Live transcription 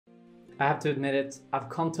I have to admit it, I've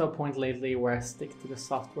come to a point lately where I stick to the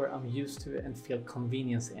software I'm used to and feel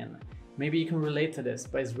convenience in. Maybe you can relate to this,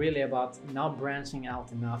 but it's really about not branching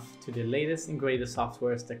out enough to the latest and greatest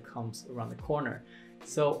softwares that comes around the corner.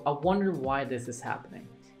 So I wonder why this is happening.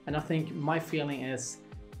 And I think my feeling is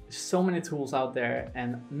there's so many tools out there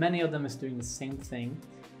and many of them is doing the same thing,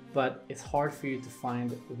 but it's hard for you to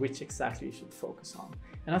find which exactly you should focus on.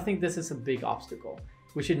 And I think this is a big obstacle.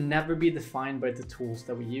 We should never be defined by the tools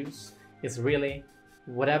that we use. It's really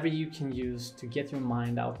whatever you can use to get your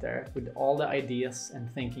mind out there with all the ideas and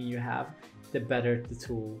thinking you have, the better the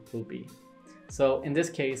tool will be. So in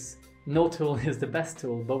this case, no tool is the best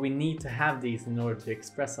tool, but we need to have these in order to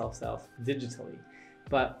express ourselves digitally.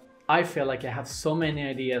 But I feel like I have so many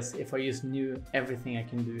ideas if I just knew everything I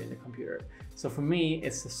can do in the computer. So for me,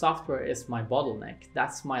 it's the software is my bottleneck.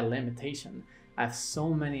 That's my limitation. I have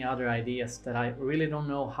so many other ideas that I really don't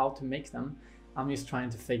know how to make them. I'm just trying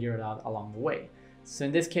to figure it out along the way. So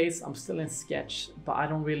in this case, I'm still in Sketch, but I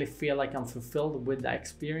don't really feel like I'm fulfilled with that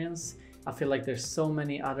experience. I feel like there's so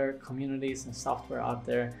many other communities and software out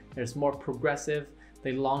there. There's more progressive,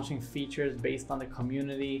 they're launching features based on the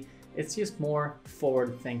community. It's just more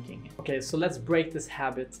forward thinking. Okay, so let's break this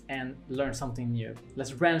habit and learn something new.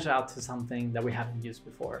 Let's branch out to something that we haven't used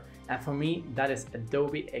before. And for me, that is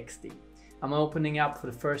Adobe XD. I'm opening up for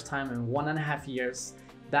the first time in 1.5 years.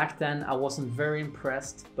 Back then, I wasn't very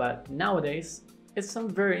impressed, but nowadays, it's some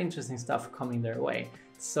very interesting stuff coming their way.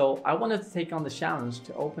 So I wanted to take on the challenge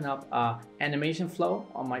to open up an animation flow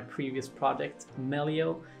on my previous project,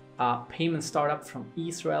 Melio, a payment startup from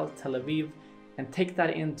Israel, Tel Aviv, and take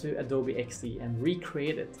that into Adobe XD and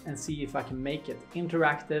recreate it and see if I can make it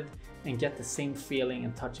interactive and get the same feeling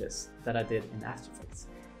and touches that I did in After Effects.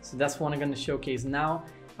 So that's what I'm going to showcase now.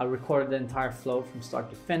 I recorded the entire flow from start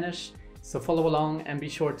to finish. So follow along and be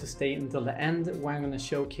sure to stay until the end where I'm going to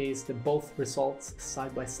showcase the both results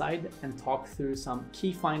side by side and talk through some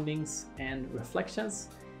key findings and reflections.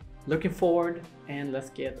 Looking forward, and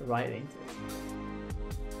let's get right into it.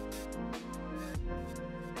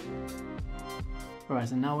 Alright,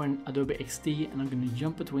 so now we're in Adobe XD and I'm going to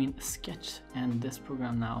jump between Sketch and this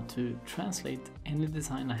program now to translate any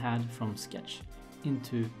design I had from Sketch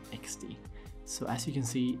into XD. So as you can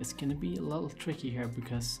see, it's going to be a little tricky here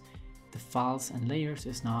because the files and layers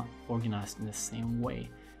is not organized in the same way.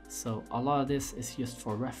 So a lot of this is just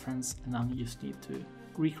for reference and I just need to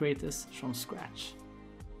recreate this from scratch.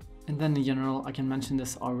 And then in general, I can mention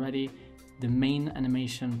this already, the main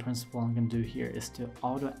animation principle I'm going to do here is to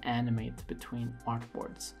auto animate between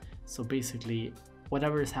artboards. So basically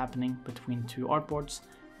whatever is happening between two artboards,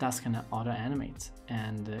 that's going to auto animate.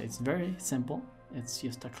 And it's very simple. It's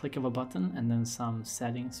just a click of a button and then some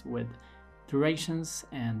settings with durations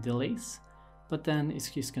and delays, but then it's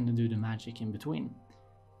just going to do the magic in between.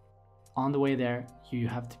 On the way there, you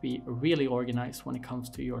have to be really organized when it comes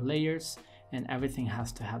to your layers and everything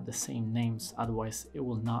has to have the same names, otherwise it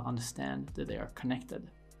will not understand that they are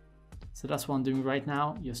connected. So that's what I'm doing right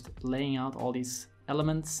now, just laying out all these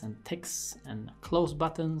elements and ticks and close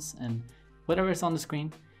buttons and whatever is on the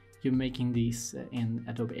screen, you're making these in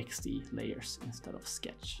Adobe XD layers instead of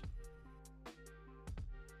Sketch.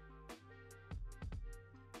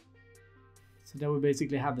 So there we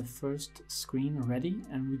basically have the first screen ready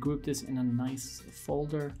and we group this in a nice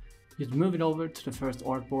folder. Just move it over to the first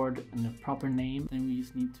artboard and the proper name. Then we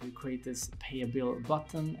just need to create this pay a bill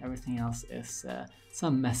button. Everything else is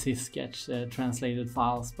some messy Sketch translated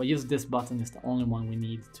files, but just this button is the only one we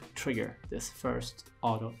need to trigger this first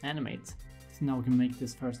auto animate. So now we can make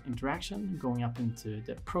this first interaction, going up into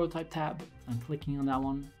the prototype tab and clicking on that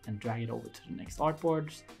one and drag it over to the next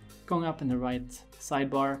artboard. Going up in the right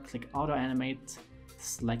sidebar, click auto animate,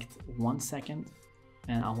 select 1 second,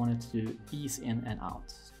 and I want it to ease in and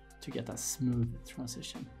out to get a smooth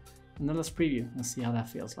transition. And then let's preview and see how that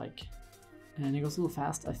feels like. And it goes a little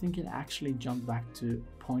fast. I think it actually jumped back to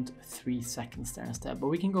 0.3 seconds there instead, but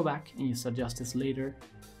we can go back and just adjust this later.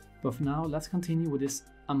 But for now, let's continue with this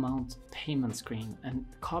amount payment screen and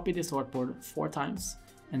copy this artboard 4 times.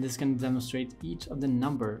 And this is going to demonstrate each of the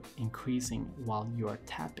number increasing while you are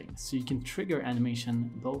tapping. So you can trigger animation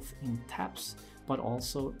both in taps, but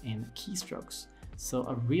also in keystrokes. So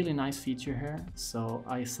a really nice feature here. So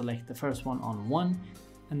I select the first one on 1,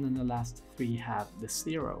 and then the last 3 have the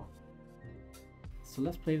 0. So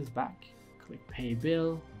let's play this back. Click pay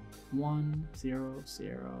bill, 1, 0,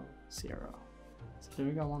 0, 0. So there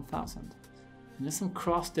we go, 1000. And there's some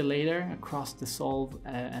cross delay there across the solve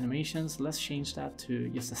animations. Let's change that to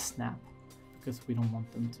just a snap because we don't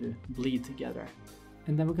want them to bleed together.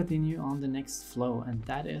 And then we continue on the next flow, and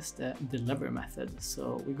that is the deliver method.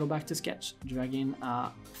 So we go back to Sketch, drag in a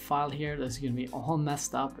file here that's going to be all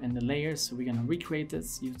messed up in the layers. So we're going to recreate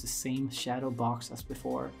this, use the same shadow box as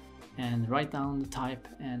before, and write down the type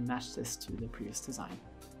and match this to the previous design.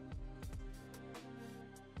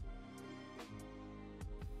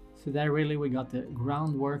 So there really we got the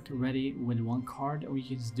groundwork ready with one card. We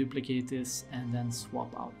can just duplicate this and then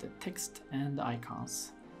swap out the text and the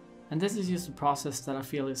icons. And this is just a process that I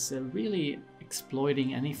feel is really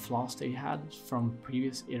exploiting any flaws that you had from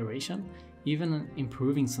previous iteration, even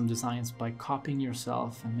improving some designs by copying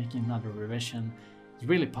yourself and making another revision. It's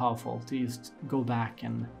really powerful to just go back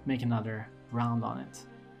and make another round on it.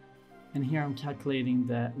 And here I'm calculating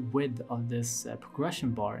the width of this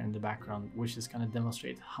progression bar in the background, which is going to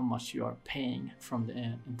demonstrate how much you are paying from the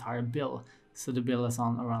entire bill. So the bill is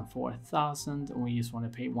on around 4,000 and we just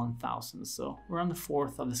want to pay 1,000. So around the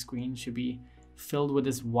fourth of the screen should be filled with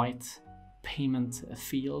this white payment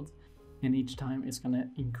field. And each time it's going to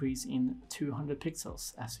increase in 200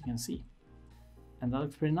 pixels, as you can see. And that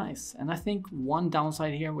looks pretty nice. And I think one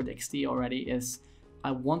downside here with XD already is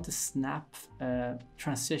I want the snap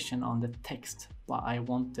transition on the text, but I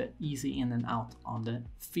want the easy in and out on the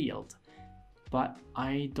field. But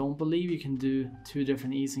I don't believe you can do two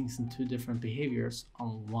different easings and two different behaviors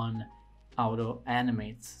on one auto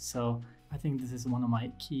animate. So I think this is one of my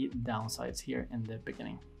key downsides here in the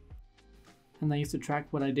beginning. And I used to track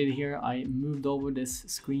what I did here. I moved over this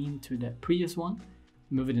screen to the previous one,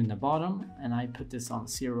 move it in the bottom, and I put this on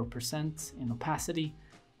 0% in opacity.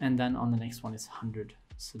 And then on the next one is 100.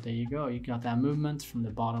 So there you go. You got that movement from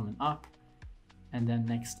the bottom and up. And then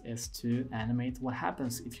next is to animate what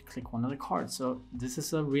happens if you click one of the cards. So this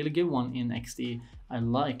is a really good one in XD. I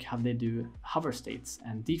like how they do hover states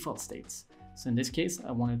and default states. So in this case,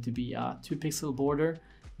 I want it to be a 2 pixel border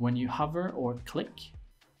when you hover or click.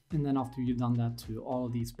 And then after you've done that to all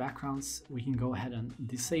of these backgrounds, we can go ahead and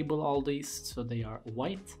disable all these so they are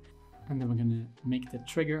white. And then we're going to make the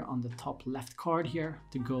trigger on the top left card here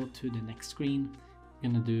to go to the next screen. We're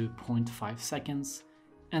going to do 0.5 seconds.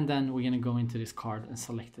 And then we're going to go into this card and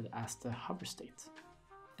select it as the hover state.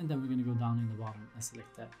 And then we're going to go down in the bottom and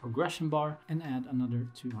select that progression bar and add another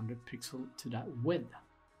 200 pixel to that width.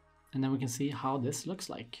 And then we can see how this looks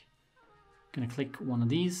like. I'm going to click one of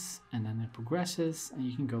these and then it progresses and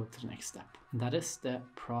you can go to the next step. And that is the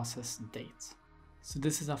process date. So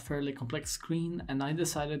this is a fairly complex screen and I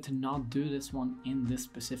decided to not do this one in this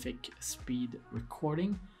specific speed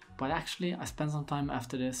recording. But actually I spent some time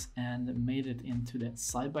after this and made it into the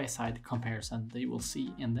side-by-side comparison that you will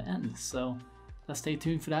see in the end. So let's stay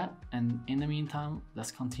tuned for that. And in the meantime,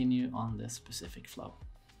 let's continue on this specific flow.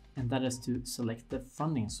 And that is to select the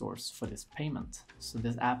funding source for this payment. So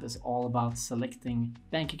this app is all about selecting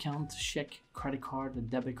bank account, check, credit card,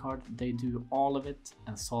 debit card. They do all of it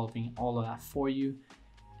and solving all of that for you.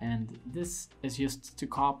 And this is just to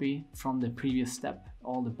copy from the previous step.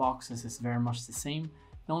 All the boxes is very much the same.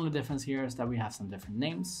 The only difference here is that we have some different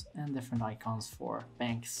names and different icons for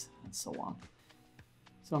banks and so on.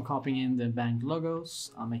 So I'm copying in the bank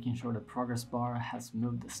logos. I'm making sure the progress bar has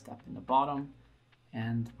moved the step in the bottom.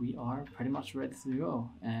 And we are pretty much ready to go.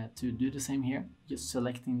 To do the same here, just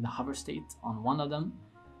selecting the hover state on one of them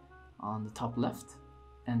on the top left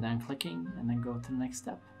and then clicking and then go to the next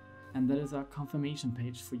step. And that is a confirmation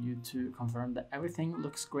page for you to confirm that everything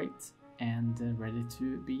looks great and ready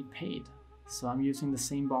to be paid. So I'm using the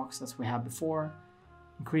same box as we had before,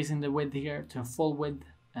 increasing the width here to a full width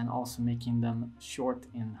and also making them short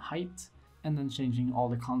in height and then changing all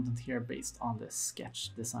the content here based on the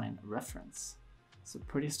sketch design reference. So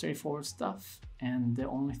pretty straightforward stuff, and the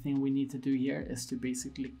only thing we need to do here is to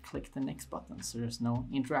basically click the next button. So there's no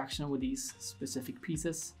interaction with these specific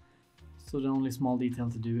pieces. So the only small detail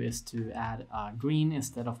to do is to add green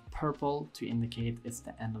instead of purple to indicate it's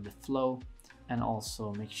the end of the flow. And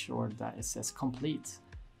also make sure that it says complete.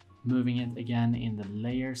 Moving it again in the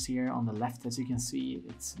layers here on the left, as you can see,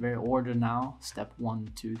 it's very ordered now. Step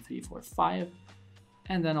 1, 2, 3, 4, 5.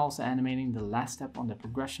 And then also animating the last step on the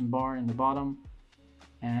progression bar in the bottom.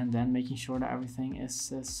 And then making sure that everything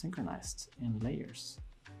is synchronized in layers.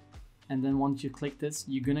 And then once you click this,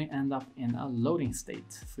 you're gonna end up in a loading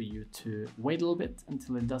state for you to wait a little bit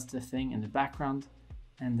until it does the thing in the background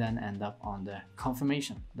and then end up on the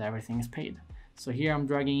confirmation that everything is paid. So here I'm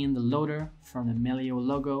dragging in the loader from the Melio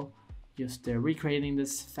logo, just recreating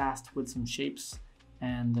this fast with some shapes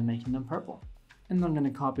and making them purple. And I'm going to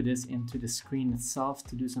copy this into the screen itself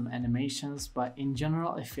to do some animations, but in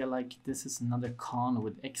general I feel like this is another con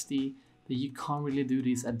with XD, that you can't really do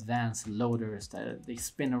these advanced loaders that they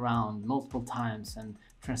spin around multiple times and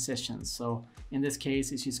transitions. So in this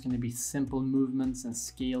case, it's just going to be simple movements and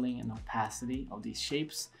scaling and opacity of these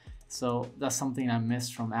shapes. So that's something I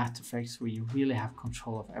missed from After Effects, where you really have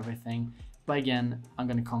control of everything. But again, I'm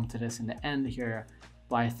going to come to this in the end here,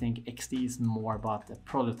 but I think XD is more about the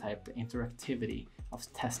prototype, the interactivity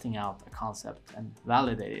of testing out a concept and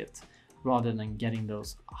validate it, rather than getting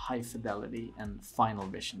those high fidelity and final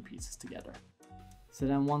vision pieces together. So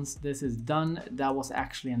then once this is done, that was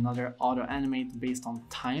actually another auto animate based on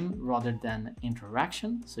time rather than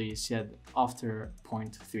interaction. So you said after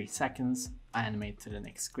 0.3 seconds, I animate to the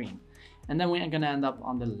next screen. And then we are gonna end up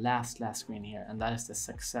on the last screen here, and that is the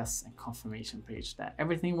success and confirmation page that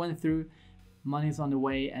everything went through, money's on the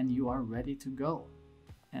way, and you are ready to go.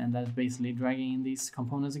 And that's basically dragging in these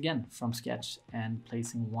components again from Sketch and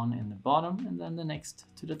placing one in the bottom and then the next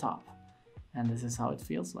to the top. And this is how it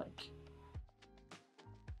feels like.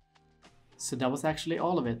 So that was actually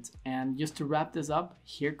all of it. And just to wrap this up,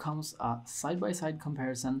 here comes a side-by-side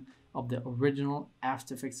comparison of the original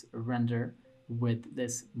After Effects render with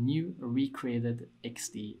this new recreated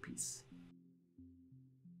XD piece.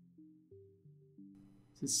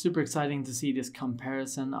 It's super exciting to see this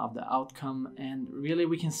comparison of the outcome, and really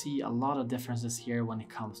we can see a lot of differences here when it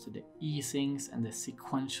comes to the easings and the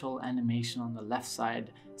sequential animation on the left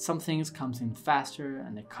side. Some things comes in faster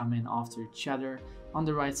and they come in after each other. On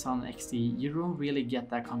the right side on XD, you don't really get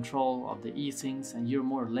that control of the easings and you're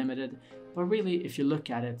more limited, but really if you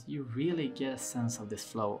look at it, you really get a sense of this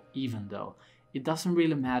flow, even though it doesn't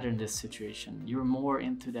really matter in this situation. You're more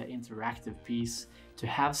into the interactive piece to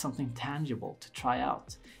have something tangible to try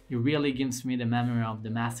out. It really gives me the memory of the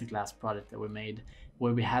masterclass project that we made,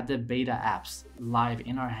 where we had the beta apps live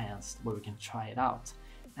in our hands where we can try it out.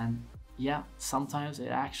 And yeah, sometimes it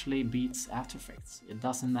actually beats After Effects. It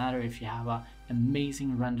doesn't matter if you have an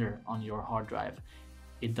amazing render on your hard drive.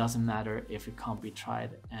 It doesn't matter if it can't be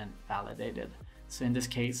tried and validated. So in this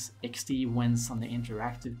case, XD wins on the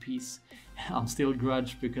interactive piece. I'm still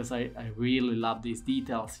grudged because I really love these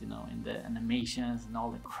details, you know, in the animations and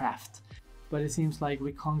all the craft. But it seems like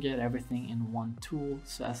we can't get everything in one tool.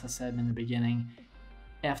 So as I said in the beginning,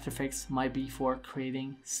 After Effects might be for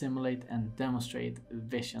creating, simulate and demonstrate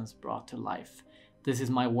visions brought to life. This is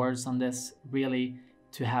my words on this, really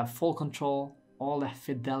to have full control, all the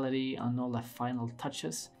fidelity and all the final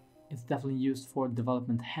touches. It's definitely used for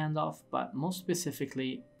development handoff, but most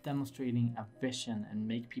specifically demonstrating a vision and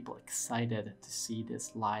make people excited to see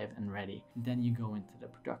this live and ready. Then you go into the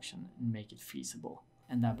production and make it feasible.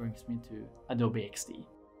 And that brings me to Adobe XD.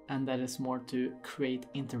 And that is more to create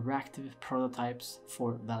interactive prototypes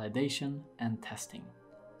for validation and testing.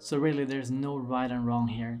 So really there's no right and wrong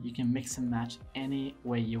here. You can mix and match any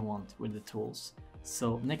way you want with the tools.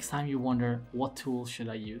 So next time you wonder what tool should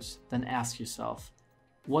I use, then ask yourself,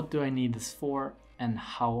 what do I need this for and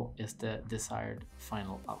how is the desired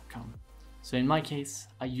final outcome? So in my case,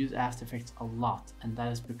 I use After Effects a lot, and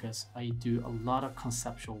that is because I do a lot of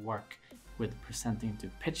conceptual work with presenting to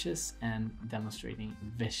pitches and demonstrating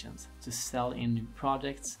visions to sell in new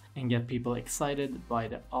projects and get people excited by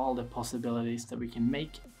all the possibilities that we can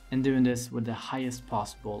make, and doing this with the highest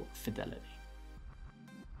possible fidelity.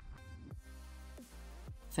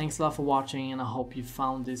 Thanks a lot for watching, and I hope you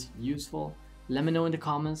found this useful. Let me know in the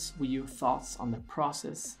comments with your thoughts on the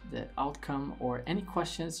process, the outcome, or any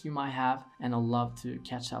questions you might have, and I'll love to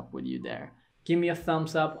catch up with you there. Give me a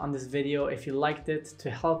thumbs up on this video if you liked it to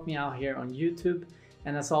help me out here on YouTube.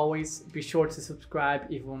 And as always, be sure to subscribe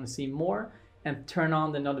if you want to see more and turn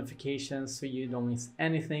on the notifications so you don't miss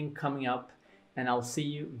anything coming up. And I'll see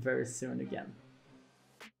you very soon again.